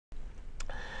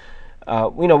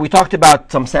We talked about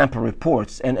some sample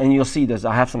reports, and you'll see this.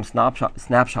 I have some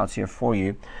snapshots here for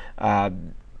you.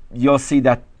 You'll see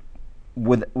that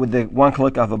with the one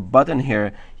click of a button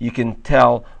here, you can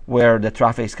tell where the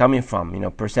traffic is coming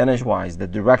from. Percentage-wise, the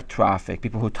direct traffic,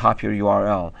 people who type your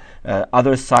URL,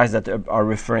 other sites that are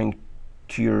referring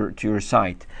to your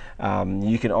site.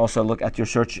 You can also look at your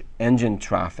search engine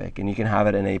traffic, and you can have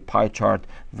it in a pie chart,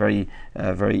 very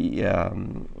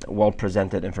well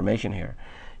presented information here.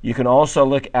 You can also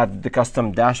look at the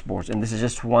custom dashboards, and this is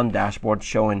just one dashboard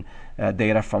showing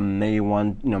data from May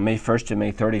 1st to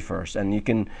May 31st, and you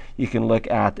can look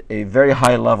at a very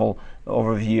high level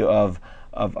overview of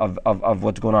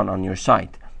what's going on your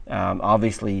site.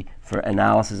 Obviously, for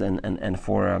analysis and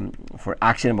for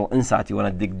actionable insight, you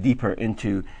want to dig deeper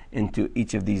into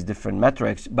each of these different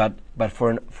metrics. But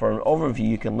for an overview,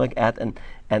 you can look at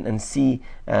and see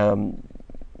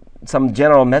some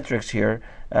general metrics here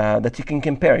that you can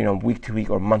compare, week to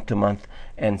week or month to month,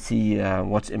 and see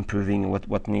what's improving,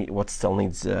 what still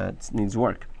needs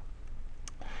work.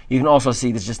 You can also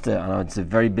see this. I know it's a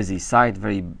very busy site,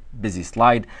 very busy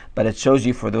slide, but it shows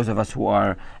you, for those of us who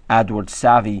are AdWords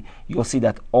savvy, you'll see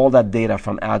that all that data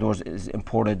from AdWords is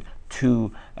imported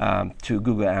to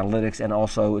Google Analytics, and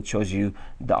also it shows you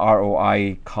the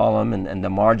ROI column and the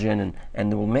margin,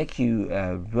 and it will make you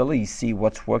really see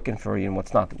what's working for you and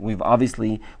what's not. We've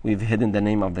hidden the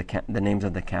names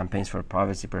of the campaigns for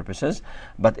privacy purposes,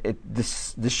 but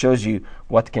this shows you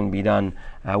what can be done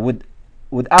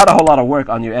without a whole lot of work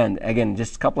on your end. Again,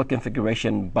 just a couple of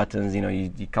configuration buttons,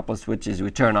 you couple of switches, you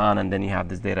turn on, and then you have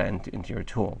this data into your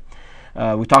tool.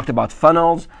 We talked about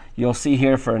funnels. You'll see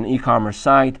here for an e-commerce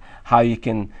site how you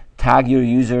can tag your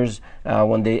users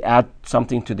when they add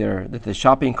something to the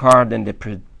shopping cart, then they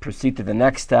proceed to the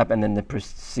next step, and then they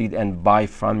proceed and buy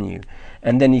from you.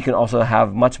 And then you can also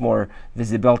have much more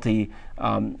visibility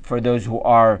for those who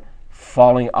are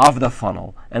falling off the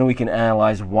funnel, and we can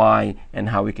analyze why and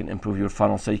how we can improve your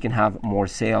funnel so you can have more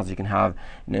sales, you can have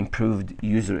an improved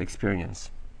user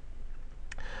experience.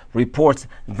 Reports,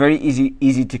 very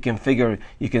easy to configure.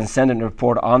 You can send a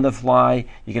report on the fly.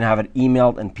 You can have it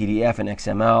emailed in PDF and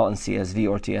XML and CSV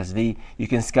or TSV. You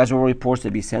can schedule reports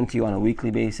to be sent to you on a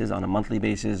weekly basis, on a monthly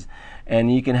basis,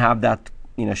 and you can have that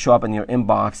show up in your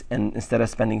inbox, and instead of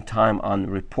spending time on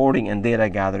reporting and data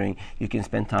gathering, you can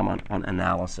spend time on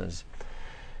analysis.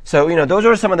 So those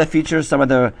are some of the features, some of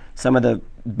the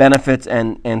benefits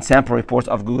and sample reports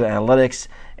of Google Analytics.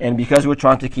 And because we're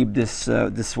trying to keep this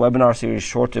webinar series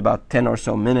short to about 10 or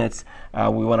so minutes,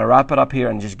 we want to wrap it up here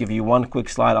and just give you one quick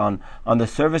slide on the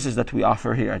services that we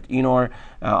offer here at Enor.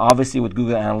 Obviously, with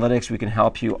Google Analytics, we can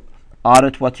help you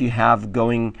audit what you have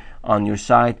going on your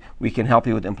site. We can help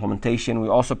you with implementation. We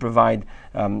also provide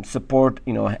support,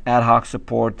 ad hoc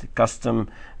support, custom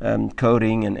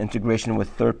coding and integration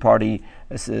with third-party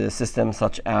systems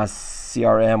such as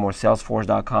CRM or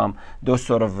Salesforce.com. Those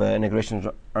sort of integrations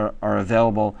are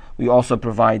available. We also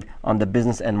provide on the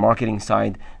business and marketing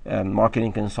side,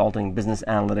 marketing consulting, business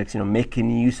analytics,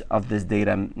 making use of this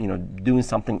data, doing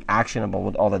something actionable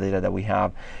with all the data that we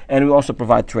have. And we also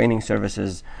provide training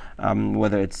services,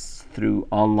 whether it's through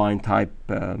online type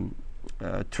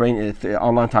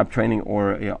training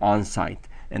or on-site,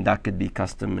 and that could be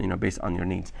custom, based on your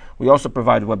needs. We also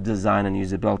provide web design and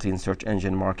usability and search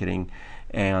engine marketing,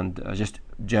 and just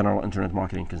general internet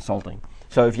marketing consulting.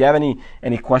 So if you have any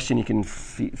question, you can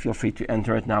feel free to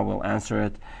enter it now. We'll answer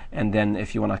it. And then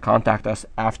if you want to contact us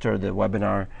after the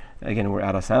webinar, again, we're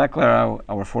out of Santa Clara.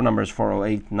 Our phone number is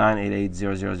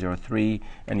 408-988-0003,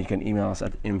 and you can email us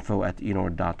at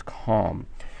info@enor.com.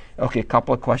 Okay, a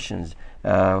couple of questions.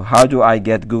 How do I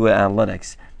get Google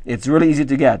Analytics? It's really easy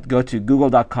to get. Go to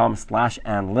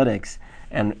google.com/analytics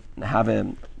and have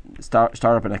a start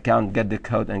up an account, get the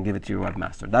code, and give it to your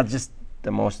webmaster. That's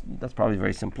probably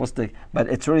very simplistic, but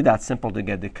it's really that simple to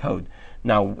get the code.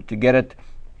 Now, to get it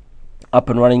up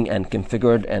and running and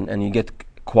configured and you get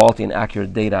quality and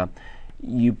accurate data,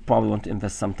 you probably want to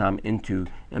invest some time into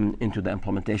the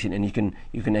implementation, and you can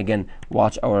again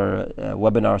watch our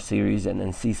webinar series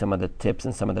and see some of the tips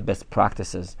and some of the best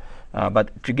practices.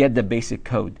 But to get the basic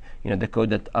code, the code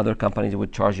that other companies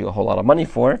would charge you a whole lot of money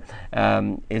for,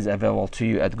 is available to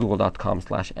you at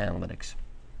google.com/analytics.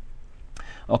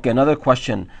 Okay, another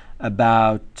question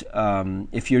about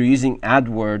if you're using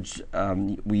AdWords.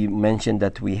 We mentioned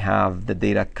that we have the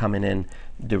data coming in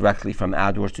directly from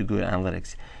AdWords to Google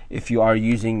Analytics. If you are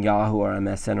using Yahoo or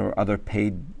MSN or other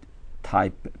paid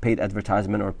type, paid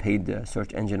advertisement or paid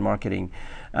search engine marketing.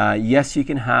 Yes, you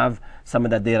can have some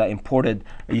of that data imported.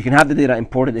 You can have the data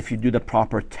imported if you do the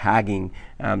proper tagging.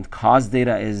 Cause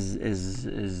data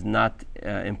is not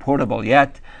importable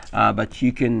yet, but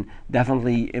you can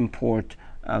definitely import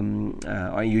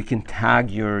or you can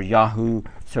tag your Yahoo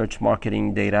search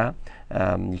marketing data.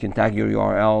 You can tag your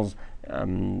URLs,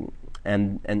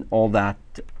 and all that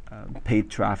paid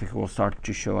traffic will start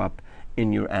to show up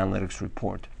in your analytics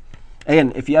report.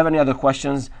 Again, if you have any other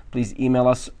questions, please email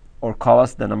us or call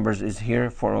us. The numbers is here,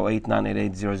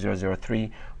 408-988-0003,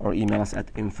 or email us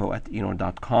at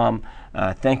info@enor.com.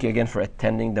 Thank you again for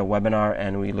attending the webinar,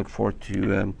 and we look forward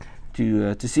to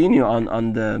seeing you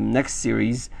on the next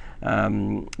series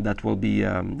that will be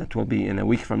in a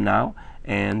week from now,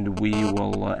 and we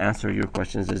will answer your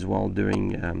questions as well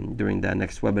during the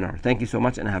next webinar. Thank you so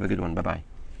much, and have a good one. Bye-bye.